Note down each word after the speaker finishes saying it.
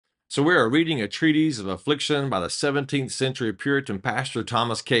So we are reading a treatise of affliction by the 17th century Puritan pastor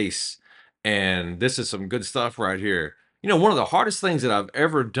Thomas Case. And this is some good stuff right here. One of the hardest things that I've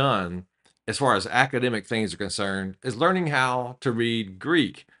ever done as far as academic things are concerned is learning how to read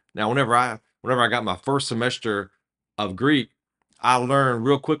Greek. Now, whenever I got my first semester of Greek, I learned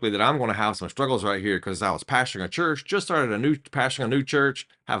real quickly that I'm going to have some struggles right here because I was pastoring a church, just started pastoring a new church,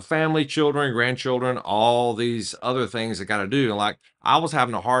 have family, children, grandchildren, all these other things I got to do. And like, I was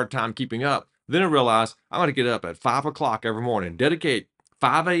having a hard time keeping up. Then I realized I'm going to get up at 5 o'clock every morning, dedicate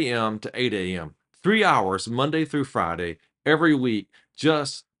 5 a.m. to 8 a.m., 3 hours Monday through Friday every week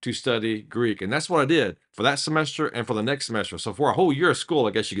just to study Greek. And that's what I did for that semester and for the next semester. So for a whole year of school,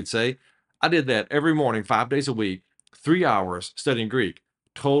 I guess you could say, I did that every morning, 5 days a week, 3 hours studying Greek.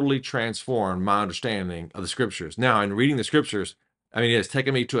 Totally transformed my understanding of the scriptures. Now, in reading the scriptures, it has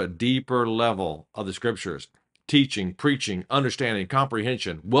taken me to a deeper level of the scriptures. Teaching, preaching, understanding,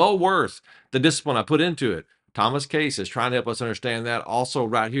 comprehension, well worth the discipline I put into it. Thomas Case is trying to help us understand that also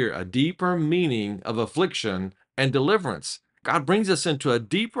right here, a deeper meaning of affliction and deliverance. God brings us into a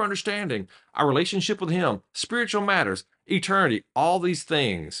deeper understanding, our relationship with Him, spiritual matters, eternity, all these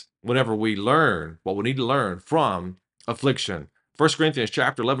things whenever we learn what we need to learn from affliction. 1 Corinthians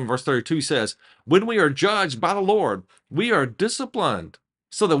chapter 11, verse 32 says, when we are judged by the Lord, we are disciplined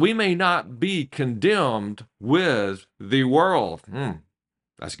so that we may not be condemned with the world.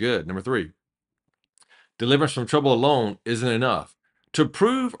 That's good. Number 3, deliverance from trouble alone isn't enough to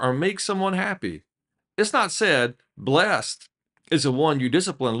prove or make someone happy. It's not said, blessed is the one you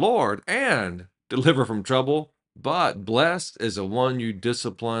discipline, Lord, and deliver from trouble, but blessed is the one you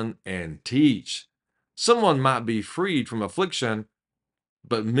discipline and teach. Someone might be freed from affliction,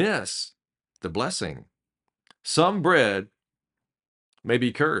 but miss the blessing. Some bread may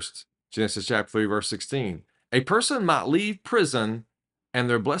be cursed. Genesis chapter 3, verse 16. A person might leave prison and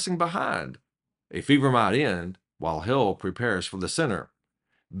their blessing behind. A fever might end while hell prepares for the sinner.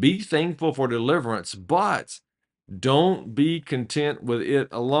 Be thankful for deliverance, but don't be content with it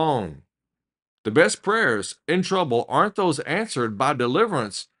alone. The best prayers in trouble aren't those answered by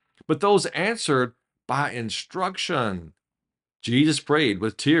deliverance, but those answered by instruction. Jesus prayed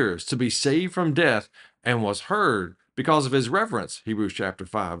with tears to be saved from death and was heard because of his reverence. Hebrews chapter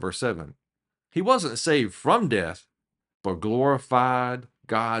 5, verse 7. He wasn't saved from death, but glorified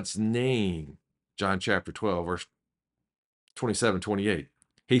God's name. John chapter 12, verse 27, 28.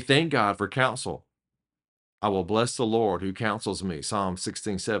 He thanked God for counsel. I will bless the Lord who counsels me. Psalm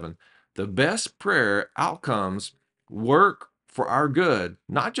 16:7. The best prayer outcomes work for our good,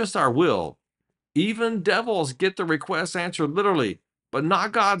 not just our will. Even devils get the request answered literally, but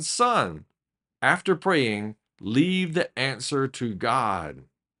not God's Son. After praying, leave the answer to God.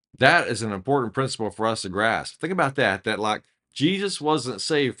 That is an important principle for us to grasp. Think about that like Jesus wasn't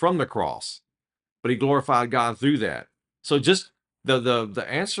saved from the cross, but he glorified God through that. So just the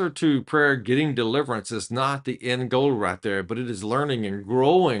answer to prayer, getting deliverance, is not the end goal right there, but it is learning and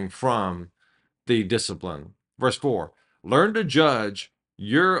growing from the discipline. Verse 4, learn to judge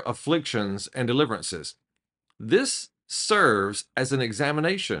your afflictions and deliverances. This serves as an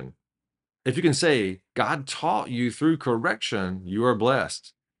examination. If you can say, God taught you through correction, you are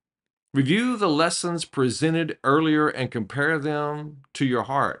blessed. Review the lessons presented earlier and compare them to your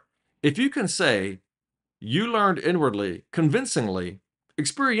heart. If you can say, you learned inwardly, convincingly,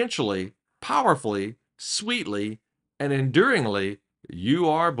 experientially, powerfully, sweetly, and enduringly, you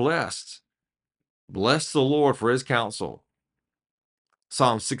are blessed. Bless the Lord for his counsel.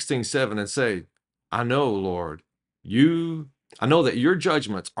 Psalm 16:7, and say, I know, Lord, I know that your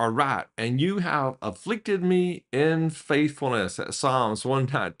judgments are right, and you have afflicted me in faithfulness. That's Psalms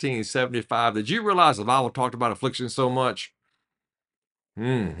 119:75. Did you realize the Bible talked about affliction so much?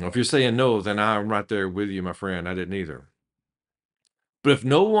 If you're saying no, then I'm right there with you, my friend. I didn't either. But if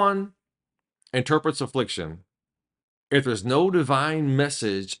no one interprets affliction, if there's no divine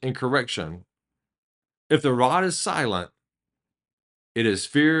message in correction, if the rod is silent, it is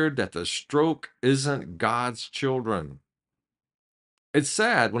feared that the stroke isn't God's children. It's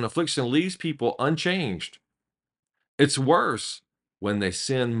sad when affliction leaves people unchanged. It's worse when they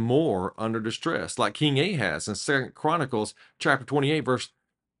sin more under distress, like King Ahaz in 2 Chronicles chapter 28, verse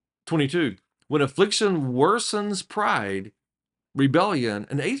 22. When affliction worsens pride, rebellion,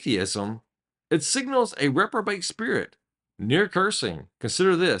 and atheism, it signals a reprobate spirit, near cursing.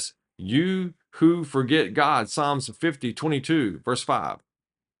 Consider this, you who forget God, Psalms 50:22, verse 5.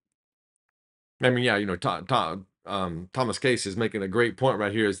 Thomas Case is making a great point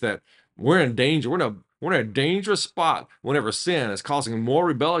right here, is that we're in danger. We're in a dangerous spot whenever sin is causing more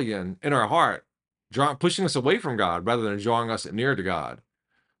rebellion in our heart, pushing us away from God rather than drawing us near to God.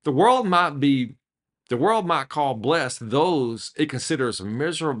 The world might be, the world might call blessed those it considers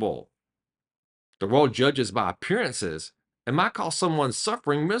miserable. The world judges by appearances and might call someone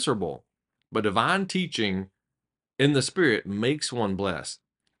suffering miserable. But divine teaching in the spirit makes one blessed.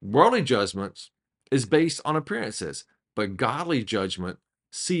 Worldly judgments is based on appearances, but godly judgment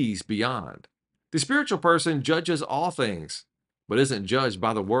sees beyond. The spiritual person judges all things, but isn't judged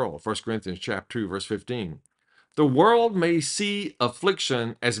by the world. 1 Corinthians chapter 2, verse 15. The world may see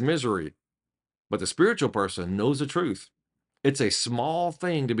affliction as misery, but the spiritual person knows the truth. It's a small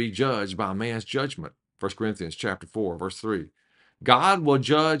thing to be judged by man's judgment. 1 Corinthians chapter 4, verse 3. God will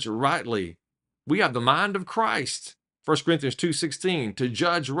judge rightly. We have the mind of Christ. 1 Corinthians 2:16, to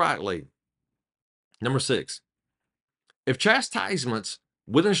judge rightly. Number 6. If chastisements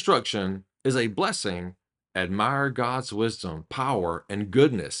with instruction is a blessing, admire God's wisdom, power, and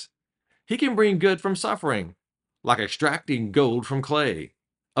goodness. He can bring good from suffering, like extracting gold from clay.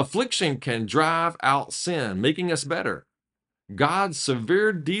 Affliction can drive out sin, making us better. God's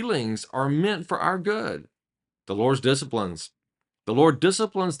severe dealings are meant for our good. The Lord's disciplines. The Lord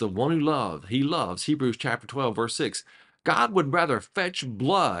disciplines the one who loves. He loves. Hebrews chapter 12, verse 6. God would rather fetch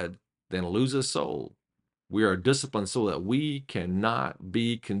blood than lose his soul. We are disciplined so that we cannot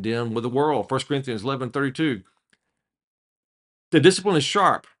be condemned with the world. 1 Corinthians 11:32. The discipline is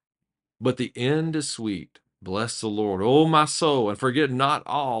sharp, but the end is sweet. Bless the Lord, oh my soul, and forget not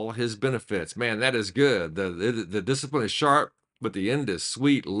all his benefits. Man, that is good. The discipline is sharp, but the end is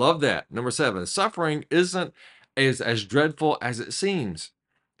sweet. Love that. Number 7, suffering isn't as dreadful as it seems.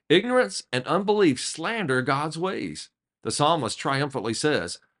 Ignorance and unbelief slander God's ways. The psalmist triumphantly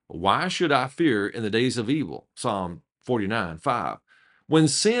says, why should I fear in the days of evil? Psalm 49:5. When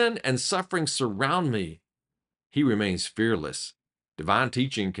sin and suffering surround me, he remains fearless. Divine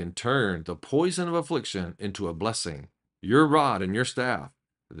teaching can turn the poison of affliction into a blessing. Your rod and your staff,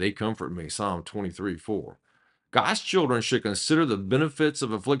 they comfort me. Psalm 23:4. God's children should consider the benefits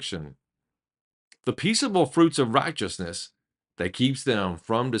of affliction, the peaceable fruits of righteousness that keeps them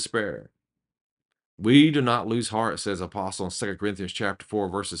from despair. We do not lose heart, says Apostle in 2 Corinthians chapter 4,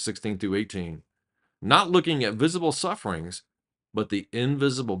 verses 16 through 18. Not looking at visible sufferings, but the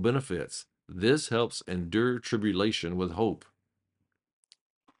invisible benefits. This helps endure tribulation with hope.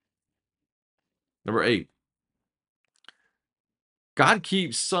 Number 8, God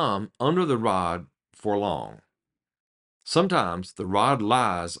keeps some under the rod for long. Sometimes the rod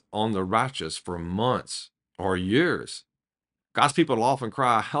lies on the righteous for months or years. God's people often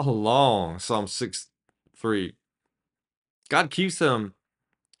cry, how long? Psalm 6:3. God keeps them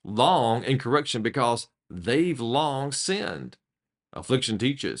long in correction because they've long sinned. Affliction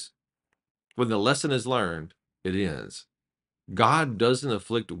teaches. When the lesson is learned, it ends. God doesn't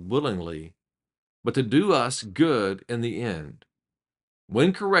afflict willingly, but to do us good in the end.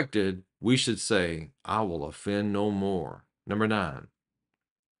 When corrected, we should say, I will offend no more. Number 9,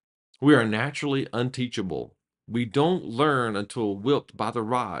 we are naturally unteachable. We don't learn until whipped by the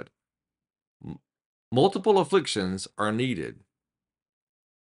rod. Multiple afflictions are needed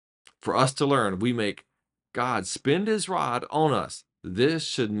for us to learn. We make God spend his rod on us. This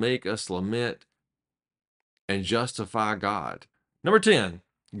should make us lament and justify God. Number 10,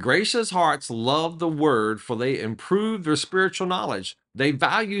 gracious hearts love the word, for they improve their spiritual knowledge. They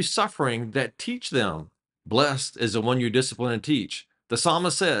value suffering that teach them. Blessed is the one you discipline and teach. The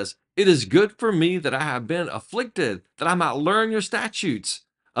psalmist says, it is good for me that I have been afflicted, that I might learn your statutes.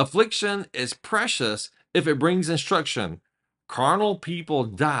 Affliction is precious if it brings instruction. Carnal people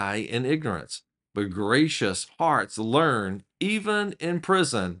die in ignorance, but gracious hearts learn even in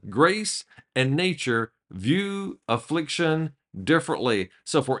prison. Grace and nature view affliction differently.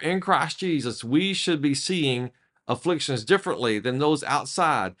 So if we're in Christ Jesus, we should be seeing afflictions differently than those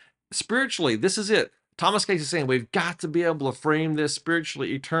outside. Spiritually, this is it. Thomas Case is saying we've got to be able to frame this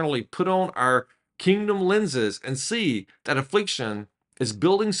spiritually, eternally, put on our kingdom lenses and see that affliction is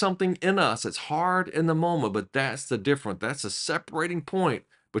building something in us. It's hard in the moment, but that's the difference. That's the separating point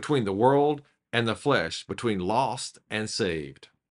between the world and the flesh, between lost and saved.